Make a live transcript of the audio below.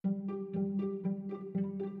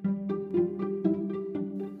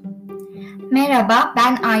Merhaba,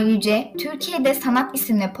 ben Ayyüce. Türkiye'de Sanat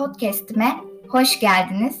isimli podcast'ime hoş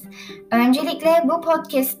geldiniz. Öncelikle bu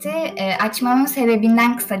podcast'i açmamın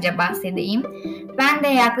sebebinden kısaca bahsedeyim. Ben de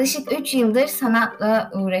yaklaşık 3 yıldır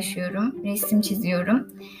sanatla uğraşıyorum, resim çiziyorum.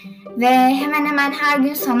 Ve hemen hemen her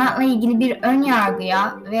gün sanatla ilgili bir ön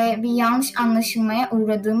yargıya ve bir yanlış anlaşılmaya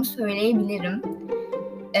uğradığımı söyleyebilirim.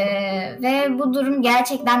 Ve bu durum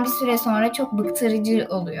gerçekten bir süre sonra çok bıktırıcı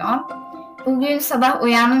oluyor. Bugün sabah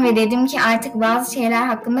uyandım ve dedim ki artık bazı şeyler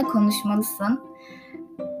hakkında konuşmalısın.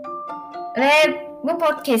 Ve bu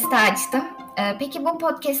podcast'ı açtım. Peki bu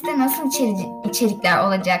podcast'te nasıl içerikler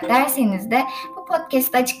olacak derseniz de bu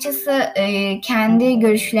podcast'te açıkçası kendi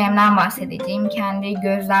görüşlerimden bahsedeceğim, kendi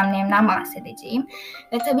gözlemlerimden bahsedeceğim.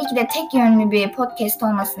 Ve tabii ki de tek yönlü bir podcast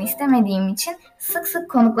olmasını istemediğim için sık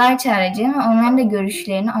sık konuklar çağıracağım ve onların da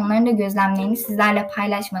görüşlerini, onların da gözlemlerini sizlerle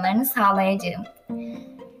paylaşmalarını sağlayacağım.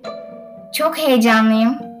 Çok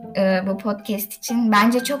heyecanlıyım bu podcast için.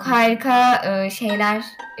 Bence çok harika şeyler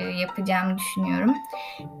yapacağımı düşünüyorum.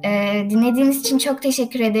 Dinlediğiniz için çok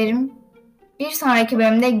teşekkür ederim. Bir sonraki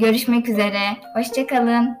bölümde görüşmek üzere. Hoşça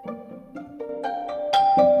kalın.